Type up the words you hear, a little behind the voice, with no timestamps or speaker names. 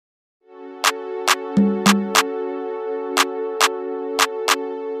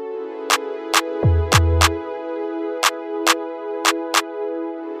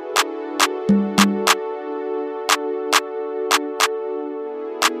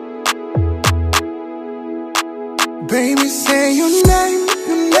Baby, say your name,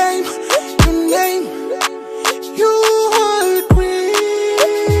 your name, your name. You agree.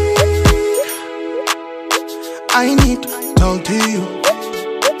 I need to talk to you.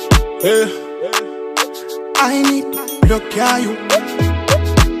 Yeah. I need to look at you.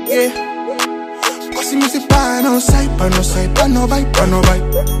 Yeah. Cause me say pa no sai, pa no sai, pa no vai, pa no vai.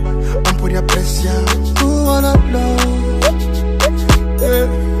 I'm putting a pressure. Who wanna blow? Yeah.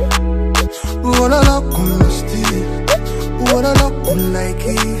 Who wanna look on still? Who wanna look on like it?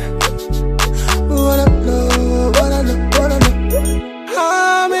 Who wanna blow? Wanna look, wanna look.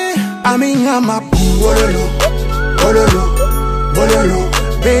 I'm a boo, wololo, wololo, wololo.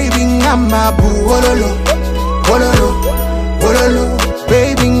 Baby, I'm a boo, wololo, wololo, wololo.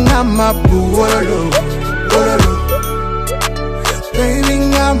 Baby, I'm a boo, wololo, wololo. Baby,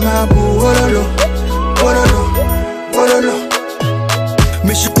 I'm a boo, wololo, wololo, wololo.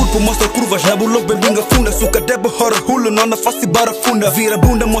 Mexe o corpo, mostra curvas na buloc, baby engafunda. Suca deba, hora hula, não na face barafunda. Vira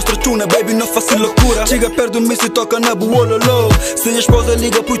bunda, mostra tuna, baby não faço loucura. Chega perto de mim, se toca na buololo. Se a esposa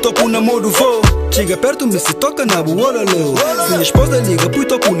liga, pui topo na modo voo. Chega perto de mim, se toca na buololo. Se a esposa liga, pui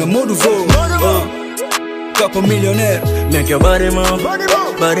topo na modo voo. Copo milionaire. Make your body move,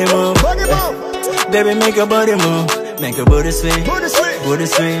 body move, baby make your body move, make your booty swing, booty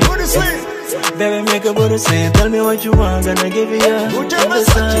swing. Baby, make a booty swing. Tell me what you want, gonna give you ya.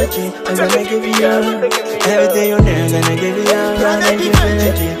 Versace, I'm gonna give you ya. Everything you need, gonna give you ya. I'm gonna give you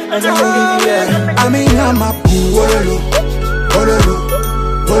ya. I'm a boo, wololo, wololo,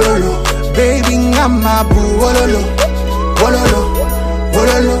 wololo. Baby, I'm a boo, wololo, wololo,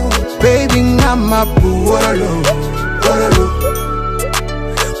 wololo. Baby, I'm a boo, wololo, wololo.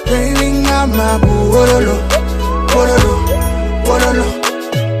 Baby, I'm a boo, wololo, wololo, wololo.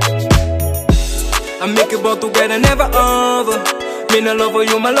 I make it both together, never over. Me no lover,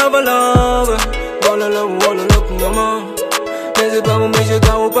 you my lover, lover. Wololo, wololo, come on. Desde babu me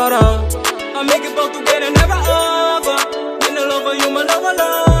chega o para. I make it both together, never over. Me no lover, you my lover,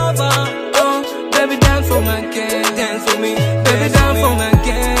 lover. Oh, baby dance for my king, dance for me. Baby dance for my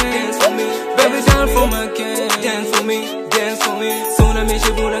king, dance for me. Baby dance for my king, dance for me, dance for me. Sona me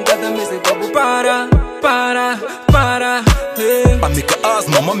chegura cada me se babu para. A mica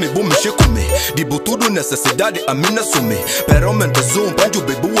asma, mami, vou mexer com me. Dibo tudo necessidade, a mina sumi. Pero aumenta zoom, prende o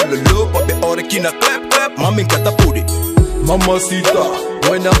baby, wololo. Papi, hora aqui na clap, clap, mami, encanta puri. Mamacita,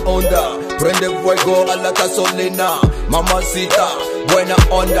 buena onda, prende fuego a la gasolina. Mamacita, buena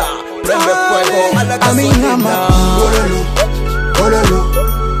onda, prende fuego a la gasolina. Wololo, wololo,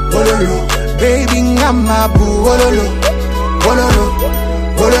 wololo. Baby, I'm a boo, wololo, wololo,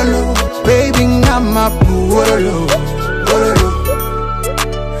 wololo. Baby, I'm a boo, wololo, wololo.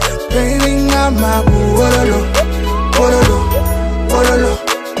 Baby, I'm a boo, wololo, wololo, wololo.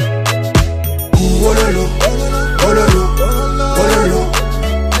 Wololo, wololo, wololo.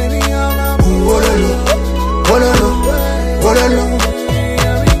 Baby, I'm a boo, wololo, wololo, wololo.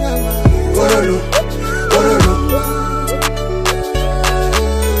 Wololo, wololo.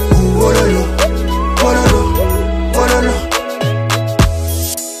 Wololo, wololo, wololo.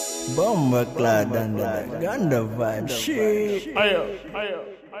 Bomba clad and ganda vibe shit. Ayo.